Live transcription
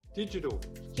Digital.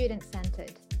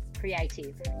 Student-centred.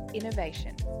 Creative.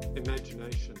 Innovation.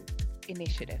 Imagination.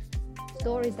 Initiative.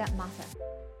 Stories that matter.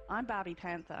 I'm Barbie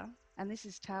Panther, and this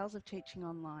is Tales of Teaching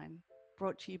Online,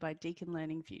 brought to you by Deakin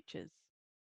Learning Futures.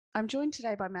 I'm joined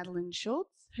today by Madeleine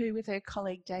Schultz, who with her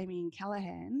colleague Damien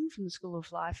Callaghan from the School of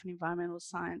Life and Environmental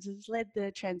Sciences led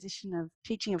the transition of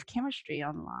teaching of chemistry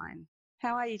online.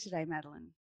 How are you today,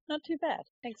 Madeleine? Not too bad.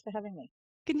 Thanks for having me.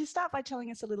 Can you start by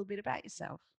telling us a little bit about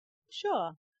yourself?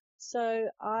 Sure. So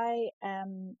I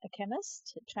am a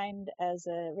chemist, trained as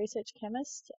a research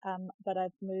chemist, but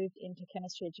I've moved into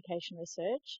chemistry education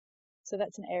research. So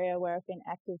that's an area where I've been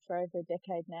active for over a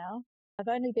decade now. I've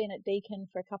only been at Deakin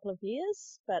for a couple of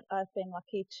years, but I've been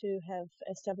lucky to have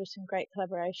established some great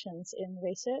collaborations in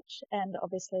research and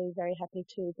obviously very happy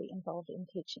to be involved in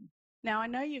teaching. Now, I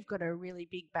know you've got a really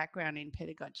big background in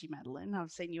pedagogy, Madeleine. I've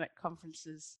seen you at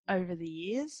conferences over the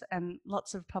years and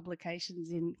lots of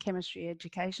publications in chemistry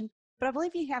education, but I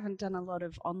believe you haven't done a lot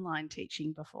of online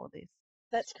teaching before this.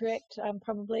 That's correct. I'm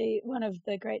probably one of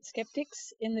the great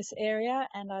skeptics in this area,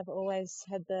 and I've always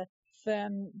had the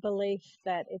firm belief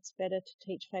that it's better to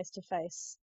teach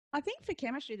face-to-face. I think for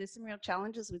chemistry, there's some real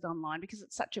challenges with online because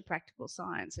it's such a practical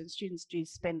science and students do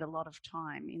spend a lot of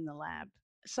time in the lab.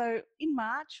 So in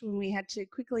March, when we had to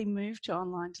quickly move to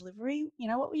online delivery,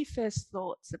 what were your first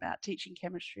thoughts about teaching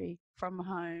chemistry from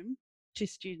home to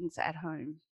students at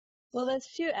home? Well, there's a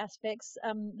few aspects.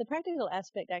 The practical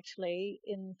aspect actually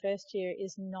in first year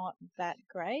is not that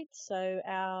great. So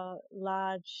our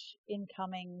large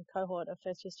incoming cohort of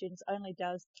first year students only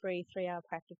does 3-hour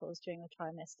practicals during the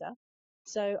trimester.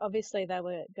 So obviously they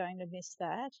were going to miss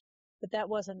that. But that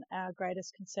wasn't our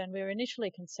greatest concern. We were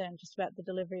initially concerned just about the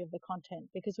delivery of the content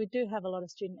because we do have a lot of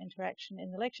student interaction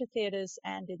in the lecture theatres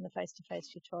and in the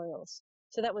face-to-face tutorials.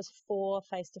 So that was 4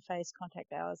 face-to-face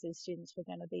contact hours these students were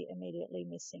going to be immediately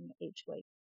missing each week.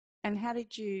 And how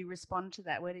did you respond to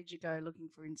that? Where did you go looking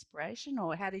for inspiration,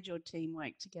 or how did your team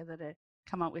work together to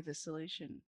come up with a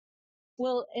solution?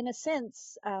 Well, in a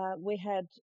sense, we had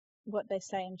what they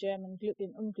say in German, Glück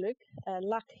im Unglück,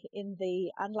 luck in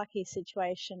the unlucky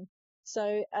situation.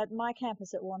 So at my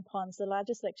campus at Warren Ponds, the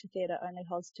largest lecture theatre only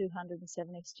holds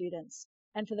 270 students.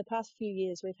 And for the past few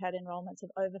years, we've had enrolments of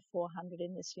over 400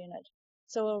 in this unit.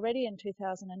 So already in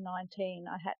 2019,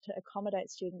 I had to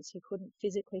accommodate students who couldn't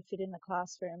physically fit in the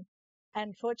classroom.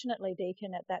 And fortunately,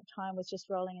 Deakin at that time was just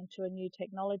rolling into a new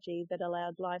technology that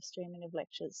allowed live streaming of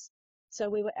lectures. So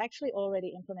we were actually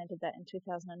already implemented that in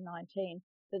 2019,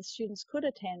 that students could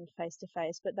attend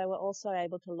face-to-face, but they were also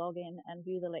able to log in and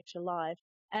view the lecture live.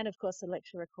 And of course, the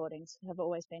lecture recordings have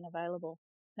always been available.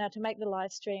 Now, to make the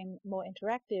live stream more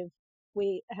interactive,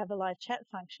 we have a live chat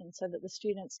function so that the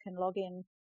students can log in,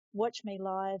 watch me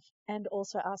live, and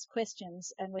also ask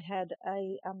questions. And we had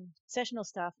a sessional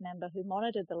staff member who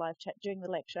monitored the live chat during the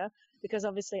lecture, because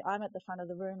obviously I'm at the front of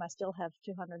the room. I still have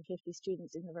 250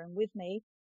 students in the room with me,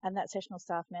 and that sessional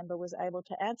staff member was able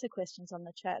to answer questions on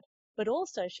the chat. But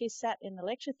also she sat in the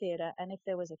lecture theatre, and if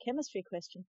there was a chemistry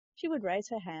question, she would raise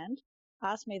her hand,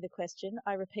 ask me the question,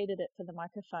 I repeated it for the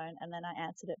microphone, and then I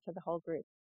answered it for the whole group.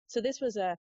 So this was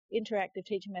a interactive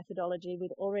teaching methodology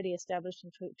we'd already established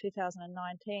in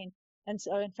 2019. And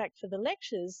so, in fact, for the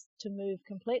lectures to move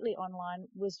completely online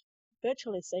was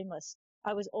virtually seamless.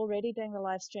 I was already doing the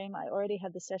live stream. I already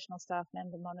had the sessional staff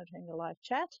member monitoring the live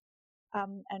chat,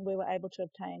 and we were able to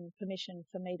obtain permission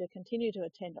for me to continue to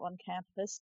attend on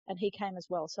campus, and he came as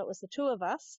well. So it was the 2 of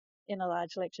us in a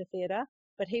large lecture theatre,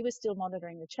 but he was still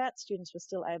monitoring the chat. Students were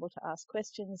still able to ask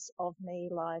questions of me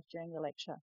live during the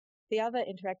lecture. The other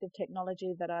interactive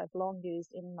technology that I've long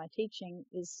used in my teaching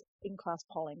is in-class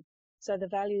polling. So the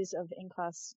values of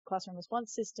in-class classroom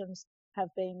response systems have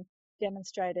been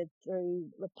demonstrated through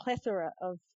a plethora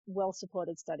of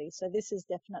well-supported studies. So this is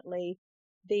definitely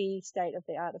the state of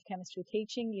the art of chemistry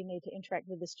teaching. You need to interact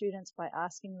with the students by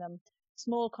asking them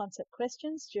small concept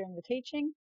questions during the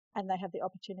teaching, and they have the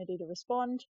opportunity to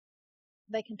respond.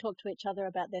 They can talk to each other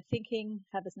about their thinking,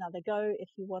 have another go if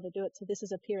you want to do it. So this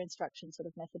is a peer instruction sort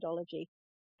of methodology.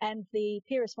 And the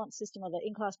peer response system, or the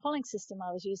in-class polling system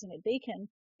I was using at Deakin,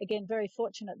 again, very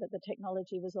fortunate that the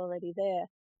technology was already there,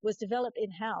 was developed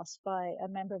in-house by a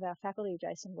member of our faculty,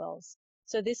 Jason Wells.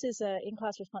 So this is an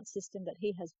in-class response system that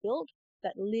he has built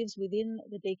that lives within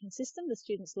the Deakin system. The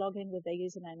students log in with their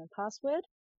username and password.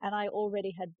 And I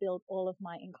already had built all of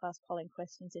my in-class polling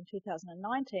questions in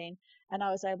 2019, and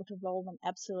I was able to roll them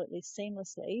absolutely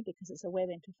seamlessly, because it's a web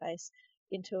interface,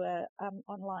 into a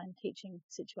online teaching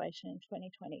situation in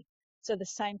 2020. So the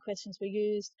same questions were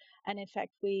used, and in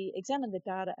fact we examined the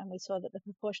data and we saw that the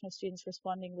proportion of students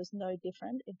responding was no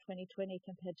different in 2020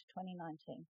 compared to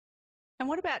 2019. And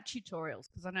what about tutorials?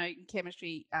 Because I know in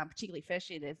chemistry, particularly first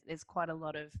year, there's quite a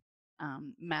lot of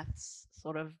maths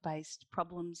sort of based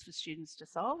problems for students to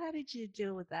solve. How did you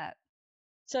deal with that?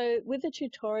 So with the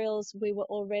tutorials, we were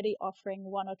already offering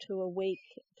 1 or 2 a week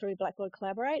through Blackboard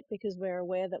Collaborate because we're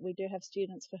aware that we do have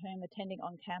students for whom attending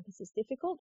on campus is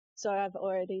difficult. So I've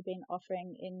already been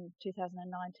offering in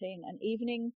 2019 an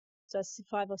evening, so a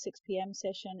 5 or 6 p.m.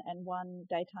 session and 1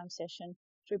 daytime session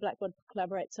through Blackboard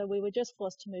Collaborate. So we were just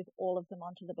forced to move all of them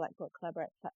onto the Blackboard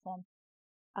Collaborate platform.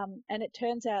 And it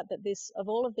turns out that of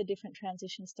all of the different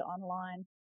transitions to online,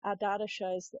 our data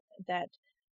shows that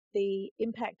the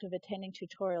impact of attending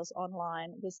tutorials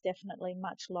online was definitely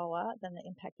much lower than the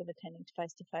impact of attending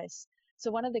face-to-face.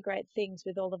 So one of the great things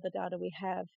with all of the data we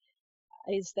have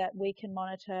is that we can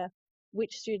monitor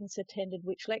which students attended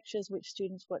which lectures, which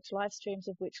students watched live streams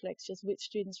of which lectures, which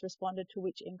students responded to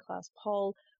which in-class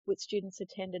poll, which students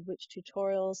attended which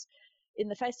tutorials. In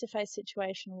the face-to-face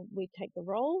situation, we take the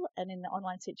role, and in the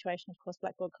online situation, of course,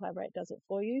 Blackboard Collaborate does it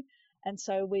for you. And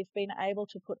so we've been able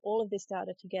to put all of this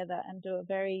data together and do a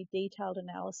very detailed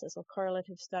analysis or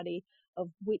correlative study of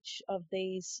which of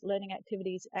these learning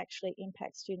activities actually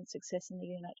impact student success in the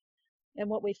unit. And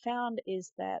what we found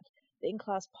is that the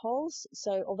in-class polls,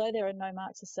 so although there are no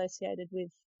marks associated with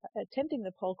attempting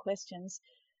the poll questions,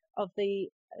 of the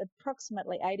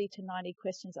approximately 80 to 90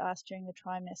 questions asked during the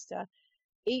trimester,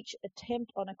 each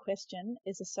attempt on a question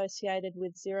is associated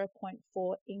with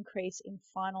 0.4 increase in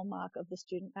final mark of the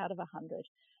student out of 100.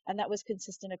 And that was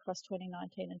consistent across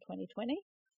 2019 and 2020.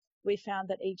 We found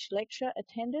that each lecture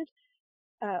attended,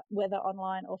 whether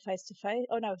online or face-to-face,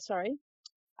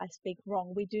 I speak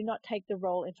wrong. We do not take the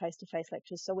role in face-to-face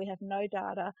lectures. So we have no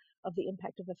data of the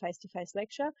impact of a face-to-face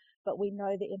lecture, but we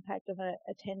know the impact of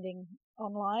attending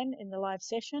online in the live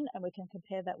session, and we can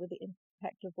compare that with the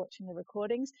impact of watching the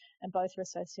recordings, and both are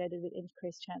associated with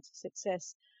increased chance of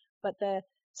success. But the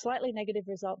slightly negative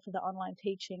result for the online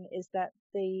teaching is that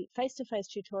the face-to-face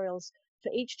tutorials,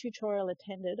 for each tutorial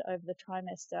attended over the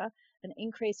trimester, an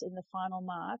increase in the final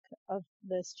mark of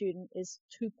the student is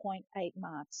 2.8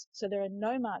 marks. So there are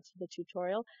no marks for the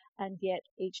tutorial, and yet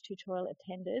each tutorial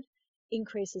attended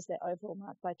increases their overall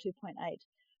mark by 2.8.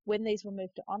 When these were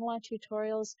moved to online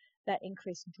tutorials, that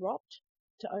increase dropped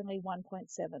to only 1.7.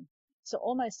 So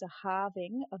almost a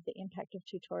halving of the impact of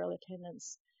tutorial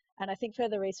attendance. And I think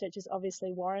further research is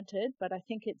obviously warranted, but I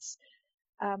think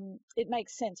it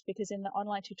makes sense because in the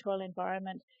online tutorial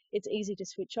environment, it's easy to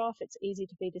switch off, it's easy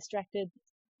to be distracted.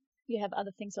 You have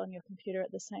other things on your computer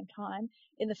at the same time.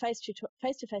 In the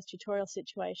face-to-face tutorial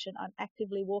situation, I'm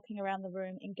actively walking around the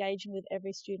room, engaging with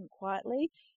every student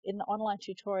quietly. In the online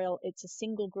tutorial, it's a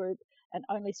single group and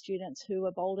only students who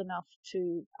are bold enough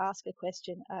to ask a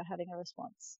question are having a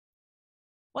response.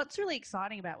 What's really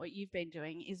exciting about what you've been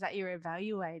doing is that you're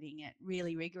evaluating it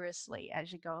really rigorously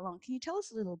as you go along. Can you tell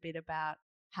us a little bit about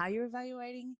how you're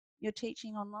evaluating your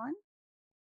teaching online?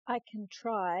 I can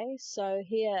try. So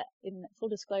here, in full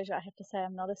disclosure, I have to say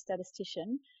I'm not a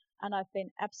statistician, and I've been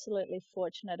absolutely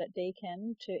fortunate at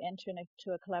Deakin to enter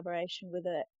into a collaboration with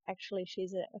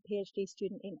she's a PhD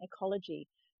student in ecology,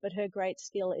 but her great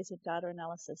skill is in data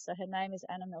analysis. So her name is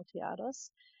Anna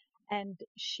Miltiados, and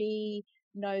she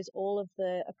knows all of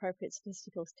the appropriate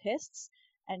statistical tests,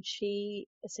 and she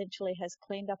essentially has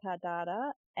cleaned up our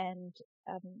data and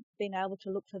been able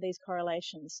to look for these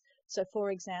correlations. So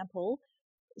for example,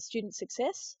 student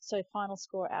success, so final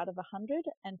score out of 100,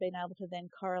 and being able to then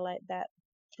correlate that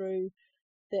through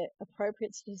the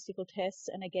appropriate statistical tests.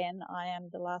 And again, I am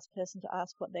the last person to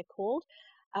ask what they're called,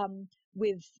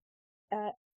 with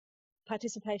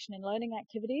participation in learning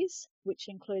activities, which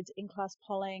includes in-class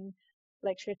polling,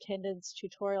 lecture attendance,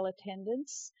 tutorial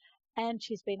attendance, and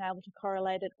she's been able to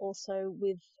correlate it also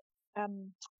with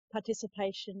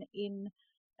participation in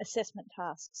assessment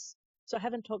tasks. So I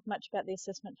haven't talked much about the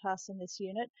assessment tasks in this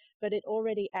unit, but it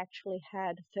already actually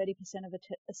had 30% of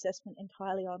assessment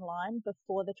entirely online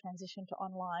before the transition to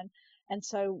online. And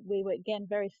so we were, again,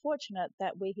 very fortunate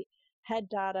that we had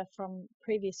data from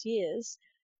previous years,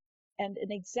 and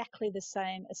in exactly the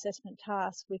same assessment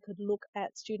task, we could look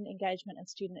at student engagement and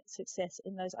student success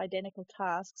in those identical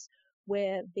tasks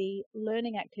where the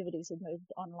learning activities had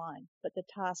moved online, but the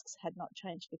tasks had not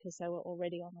changed because they were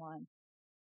already online.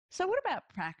 So what about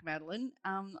prac, Madeleine?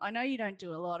 I know you don't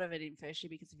do a lot of it in first year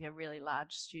because of your really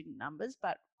large student numbers,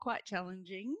 but quite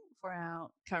challenging for our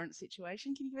current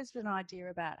situation. Can you give us an idea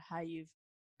about how you've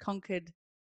conquered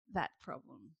that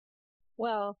problem?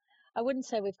 Well, I wouldn't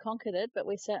say we've conquered it, but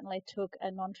we certainly took a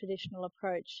non-traditional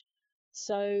approach.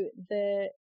 So the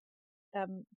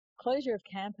closure of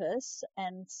campus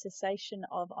and cessation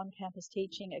of on-campus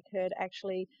teaching occurred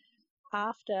actually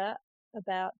after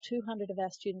about 200 of our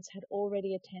students had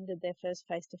already attended their first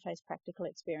face-to-face practical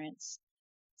experience.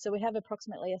 So we have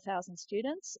approximately 1,000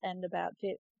 students, and about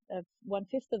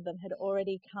one-fifth of them had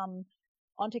already come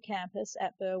onto campus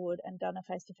at Burwood and done a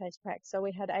face-to-face prac. So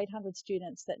we had 800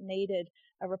 students that needed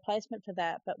a replacement for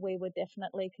that, but we were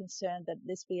definitely concerned that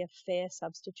this be a fair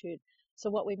substitute. So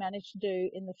what we managed to do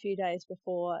in the few days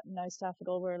before no staff at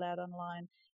all were allowed online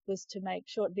was to make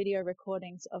short video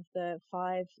recordings of the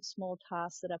 5 small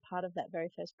tasks that are part of that very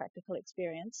first practical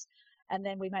experience. And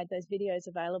then we made those videos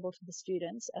available to the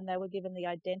students, and they were given the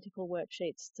identical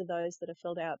worksheets to those that are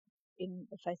filled out in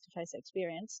the face-to-face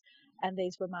experience, and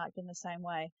these were marked in the same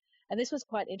way. And this was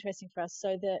quite interesting for us.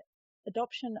 So the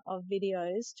adoption of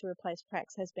videos to replace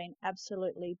pracs has been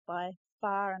absolutely by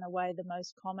far and away the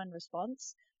most common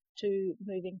response to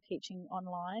moving teaching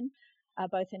online,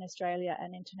 both in Australia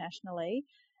and internationally.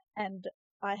 And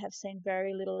I have seen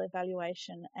very little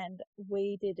evaluation, and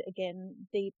we did, again,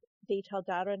 detailed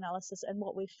data analysis. And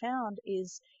what we found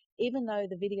is, even though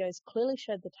the videos clearly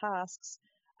showed the tasks,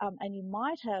 and you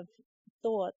might have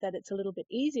thought that it's a little bit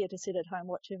easier to sit at home,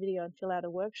 watch a video and fill out a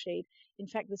worksheet, in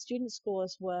fact, the student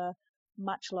scores were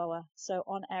much lower. So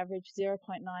on average, 0.9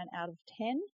 out of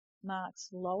 10 marks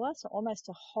lower, so almost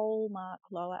a whole mark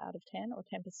lower out of 10, or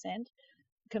 10%,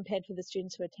 compared to the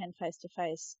students who attend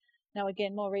face-to-face. Now,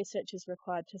 again, more research is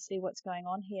required to see what's going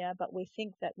on here, but we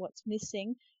think that what's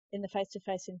missing in the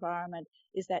face-to-face environment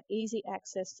is that easy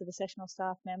access to the sessional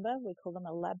staff member, we call them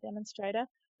a lab demonstrator,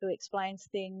 who explains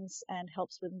things and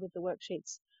helps with the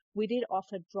worksheets. We did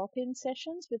offer drop-in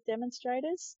sessions with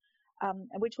demonstrators,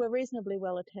 which were reasonably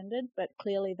well attended, but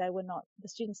clearly the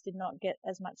students did not get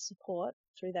as much support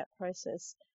through that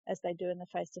process as they do in the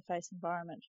face-to-face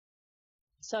environment.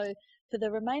 So for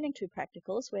the remaining 2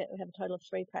 practicals, we have a total of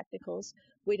 3 practicals,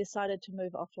 we decided to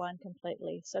move offline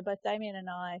completely. So both Damien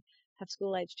and I have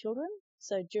school-age children.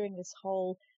 So during this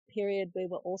whole period, we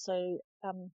were also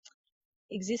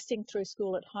existing through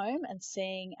school at home and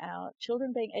seeing our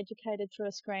children being educated through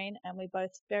a screen, and we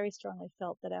both very strongly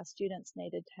felt that our students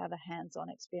needed to have a hands-on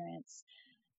experience.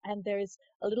 And there is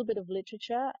a little bit of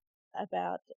literature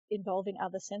about involving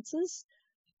other senses,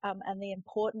 and the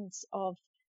importance of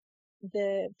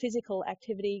the physical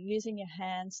activity, using your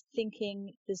hands,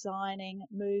 thinking, designing,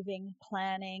 moving,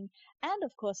 planning, and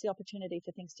of course the opportunity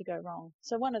for things to go wrong.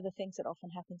 So one of the things that often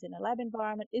happens in a lab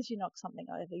environment is you knock something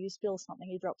over, you spill something,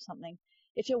 you drop something.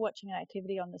 If you're watching an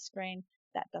activity on the screen,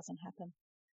 that doesn't happen.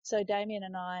 So Damien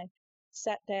and I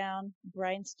sat down,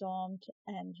 brainstormed,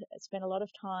 and spent a lot of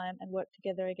time and worked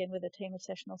together again with a team of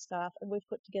sessional staff, and we've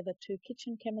put together 2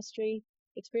 kitchen chemistry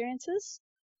experiences,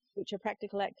 which are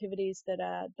practical activities that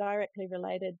are directly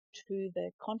related to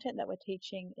the content that we're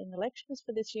teaching in the lectures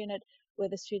for this unit, where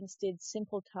the students did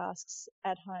simple tasks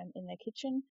at home in their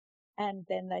kitchen, and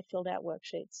then they filled out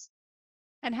worksheets.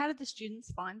 And how did the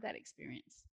students find that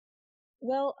experience?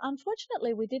 Well,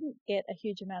 unfortunately, we didn't get a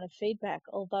huge amount of feedback,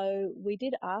 although we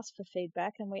did ask for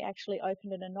feedback, and we actually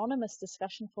opened an anonymous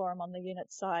discussion forum on the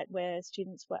unit site where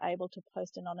students were able to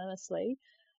post anonymously.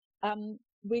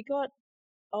 We got,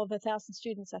 of 1,000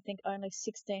 students, I think only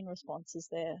 16 responses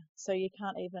there. So you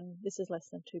can't even, this is less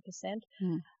than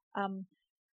 2%.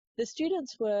 The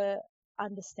students were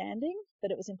understanding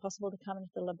that it was impossible to come into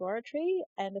the laboratory,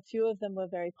 and a few of them were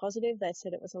very positive. They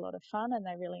said it was a lot of fun and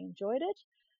they really enjoyed it.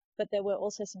 But there were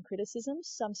also some criticisms.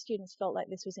 Some students felt like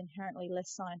this was inherently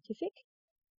less scientific,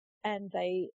 and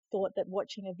they thought that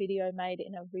watching a video made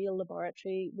in a real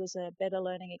laboratory was a better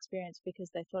learning experience because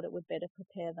they thought it would better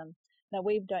prepare them. Now,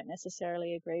 we don't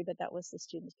necessarily agree, but that was the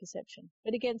students' perception.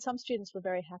 But again, some students were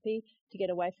very happy to get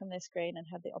away from their screen and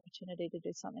have the opportunity to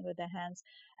do something with their hands.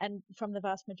 And from the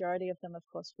vast majority of them, of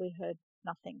course, we heard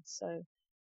nothing, so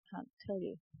I can't tell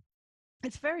you.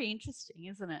 It's very interesting,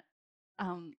 isn't it?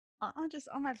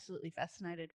 I'm absolutely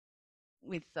fascinated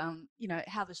with,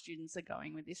 how the students are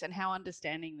going with this and how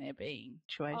understanding they're being.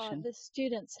 The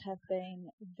students have been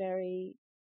very,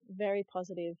 very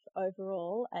positive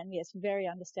overall, and yes, very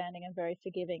understanding and very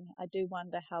forgiving. I do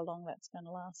wonder how long that's going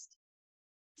to last.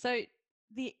 So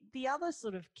the other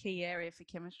sort of key area for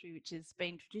chemistry, which has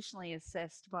been traditionally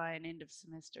assessed by an end of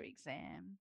semester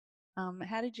exam,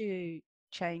 how did you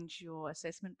change your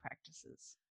assessment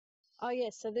practices? Oh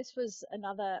yes, so this was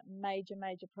another major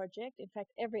project. In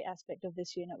fact, every aspect of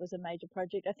this unit was a major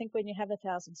project. I think when you have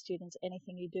 1,000 students,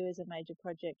 anything you do is a major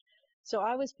project. So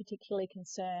I was particularly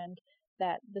concerned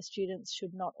that the students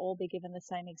should not all be given the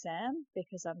same exam,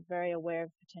 because I'm very aware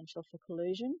of potential for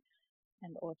collusion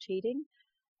and or cheating.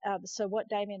 So what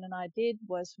Damien and I did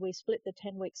was we split the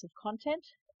 10 weeks of content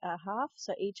half.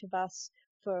 So each of us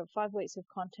for 5 weeks of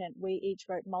content, we each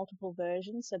wrote multiple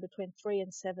versions, so between 3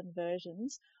 and 7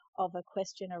 versions of a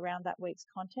question around that week's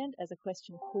content as a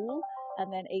question pool.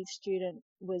 And then each student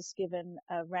was given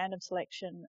a random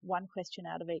selection, one question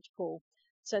out of each pool.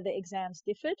 So the exams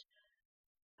differed.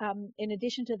 In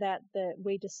addition to that,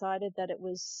 we decided that it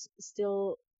was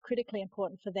still critically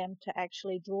important for them to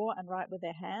actually draw and write with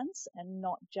their hands and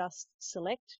not just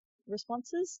select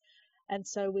responses. And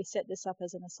so we set this up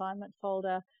as an assignment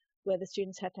folder where the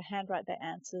students had to handwrite their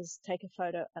answers, take a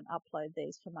photo, and upload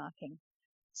these for marking.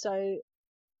 So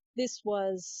this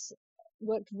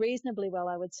worked reasonably well,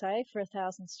 I would say, for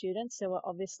 1,000 students. So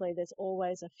obviously there's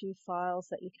always a few files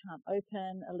that you can't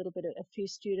open, a few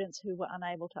students who were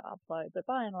unable to upload, but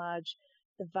by and large,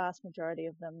 the vast majority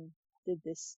of them did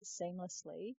this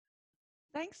seamlessly.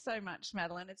 Thanks so much,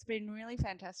 Madeleine. It's been really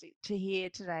fantastic to hear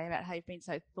today about how you've been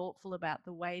so thoughtful about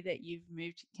the way that you've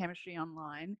moved chemistry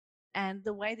online and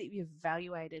the way that you've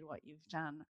evaluated what you've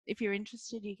done. If you're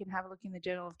interested, you can have a look in the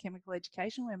Journal of Chemical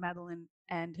Education, where Madeleine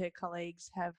and her colleagues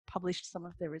have published some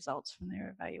of their results from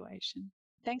their evaluation.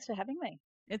 Thanks for having me.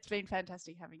 It's been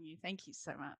fantastic having you. Thank you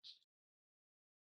so much.